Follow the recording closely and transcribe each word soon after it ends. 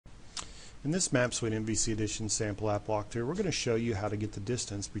In this Map Suite MVC Edition sample app walkthrough, we're going to show you how to get the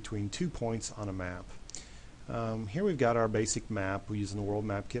distance between 2 points on a map. Here we've got our basic map. We're using the World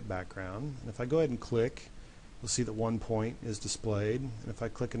Map Kit background. And if I go ahead and click, you'll see that one point is displayed. And if I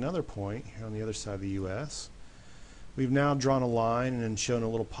click another point here on the other side of the U.S., we've now drawn a line and shown a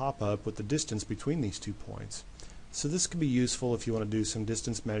little pop-up with the distance between these 2 points. So this could be useful if you want to do some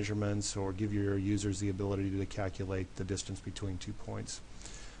distance measurements or give your users the ability to calculate the distance between 2 points.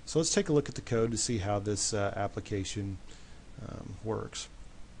 So let's take a look at the code to see how this application works.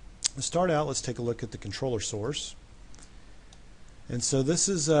 To start out, let's take a look at the controller source. And so this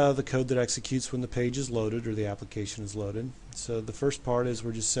is the code that executes when the page is loaded or the application is loaded. So the first part is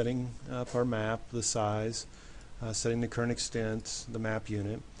we're just setting up our map, the size, setting the current extent, the map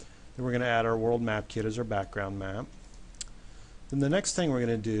unit. Then we're going to add our World Map Kit as our background map. Then the next thing we're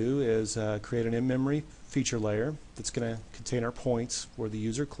going to do is create an in-memory feature layer that's going to contain our points where the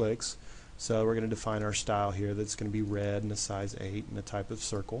user clicks. So we're going to define our style here that's going to be red and a size 8 and a type of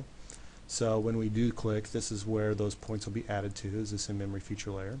circle. So when we do click, this is where those points will be added to, is this in-memory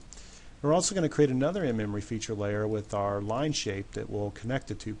feature layer. We're also going to create another in-memory feature layer with our line shape that will connect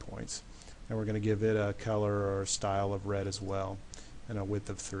the 2 points. And we're going to give it a color or a style of red as well and a width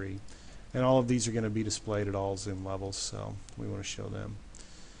of 3. And all of these are going to be displayed at all zoom levels, so we want to show them.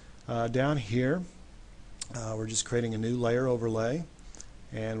 Down here, we're just creating a new layer overlay,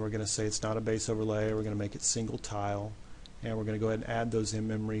 and we're going to say it's not a base overlay. We're going to make it single tile, and we're going to go ahead and add those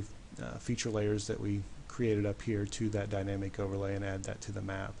in-memory feature layers that we created up here to that dynamic overlay and add that to the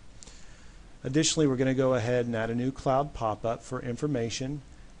map. Additionally, we're going to go ahead and add a new cloud pop-up for information,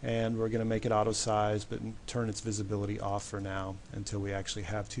 and we're going to make it auto size but turn its visibility off for now until we actually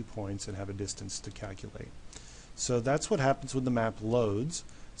have 2 points and have a distance to calculate. So that's what happens when the map loads.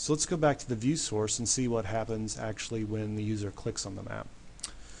 So let's go back to the view source and see what happens actually when the user clicks on the map.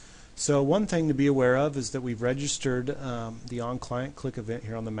 So one thing to be aware of is that we've registered the on-client click event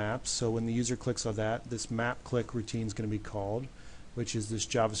here on the map. So when the user clicks on that, this map click routine is going to be called, which is this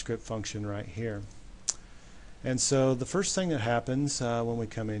JavaScript function right here. And so the first thing that happens when we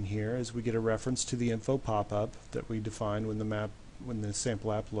come in here is we get a reference to the info pop-up that we defined when the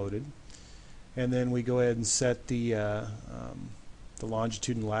sample app loaded. And then we go ahead and set the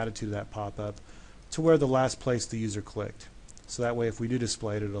longitude and latitude of that pop-up to where the last place the user clicked. So that way if we do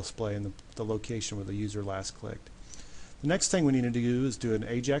display it, it'll display in the location where the user last clicked. The next thing we need to do is do an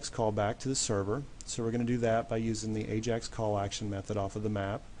AJAX callback to the server. So we're going to do that by using the AJAX call action method off of the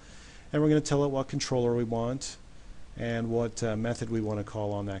map. And we're going to tell it what controller we want and what method we want to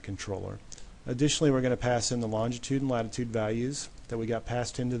call on that controller. Additionally, we're going to pass in the longitude and latitude values that we got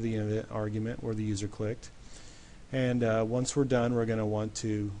passed into the event argument where the user clicked. And once we're done, we're going to want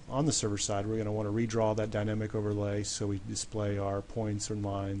to, on the server side, we're going to want to redraw that dynamic overlay so we display our points and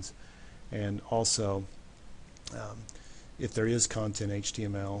lines. And also, if there is content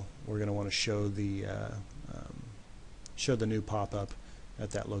HTML, we're going to want to show the new pop-up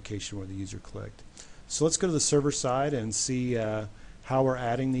at that location where the user clicked. So let's go to the server side and see how we're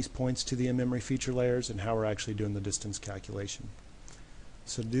adding these points to the in-memory feature layers and how we're actually doing the distance calculation.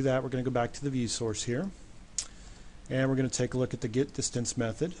 So to do that, we're going to go back to the view source here, and we're going to take a look at the getDistance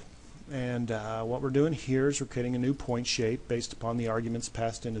method. And what we're doing here is we're creating a new point shape based upon the arguments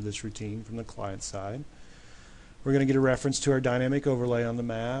passed into this routine from the client side. We're going to get a reference to our dynamic overlay on the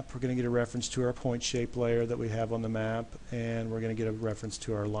map. We're going to get a reference to our point shape layer that we have on the map, and we're going to get a reference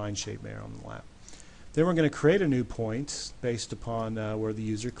to our line shape layer on the map. Then we're going to create a new point based upon where the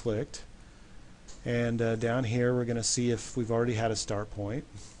user clicked. And down here we're going to see if we've already had a start point.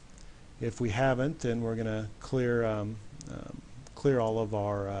 If we haven't, then we're going to clear all of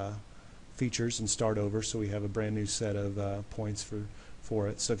our features and start over so we have a brand new set of points for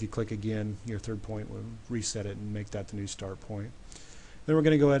it. So if you click again, your third point will reset it and make that the new start point. Then we're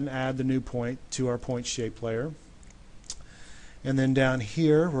going to go ahead and add the new point to our point shape layer. And then down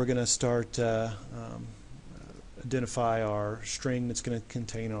here we're going to start identify our string that's going to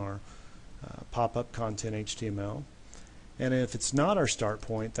contain our pop-up content HTML. And if it's not our start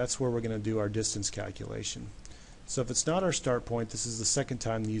point, that's where we're going to do our distance calculation. So if it's not our start point, this is the second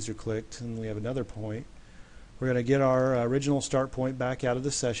time the user clicked and we have another point. We're going to get our original start point back out of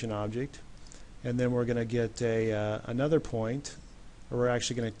the session object, and then we're going to get another point, or we're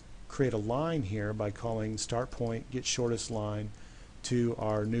actually going to create a line here by calling start point get shortest line to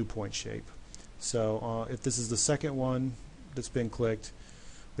our new point shape. So if this is the second one that's been clicked,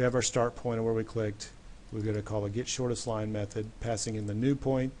 we have our start point of where we clicked. We're going to call a get shortest line method, passing in the new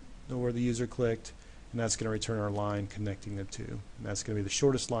point where the user clicked, and that's going to return our line connecting the two. And that's going to be the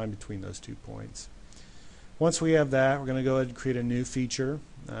shortest line between those 2 points. Once we have that, we're going to go ahead and create a new feature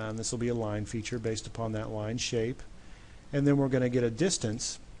This will be a line feature based upon that line shape. And then we're going to get a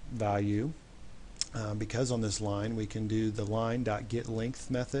distance value because on this line we can do the line.getLength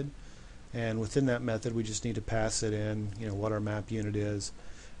method, and within that method we just need to pass it in, what our map unit is,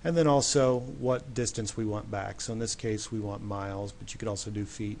 and then also what distance we want back. So in this case we want miles, but you could also do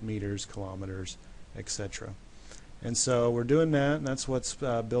feet, meters, kilometers, etc. And so we're doing that, and that's what's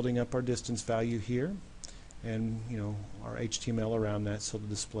building up our distance value here, and our HTML around that so it'll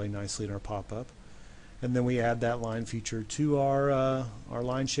display nicely in our pop-up. And then we add that line feature to our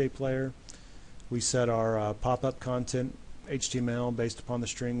line shape layer. We set our pop-up content HTML based upon the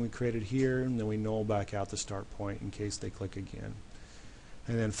string we created here, and then we null back out the start point in case they click again.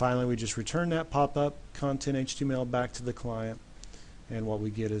 And then finally we just return that pop-up content HTML back to the client, and what we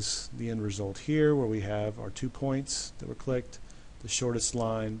get is the end result here, where we have our 2 points that were clicked, the shortest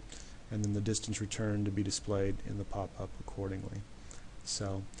line, and then the distance returned to be displayed in the pop-up accordingly.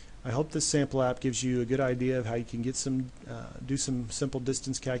 So I hope this sample app gives you a good idea of how you can get do some simple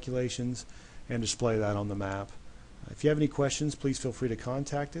distance calculations and display that on the map. If you have any questions, please feel free to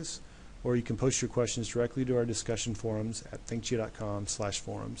contact us, or you can post your questions directly to our discussion forums at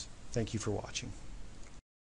thinkgeo.com/forums. Thank you for watching.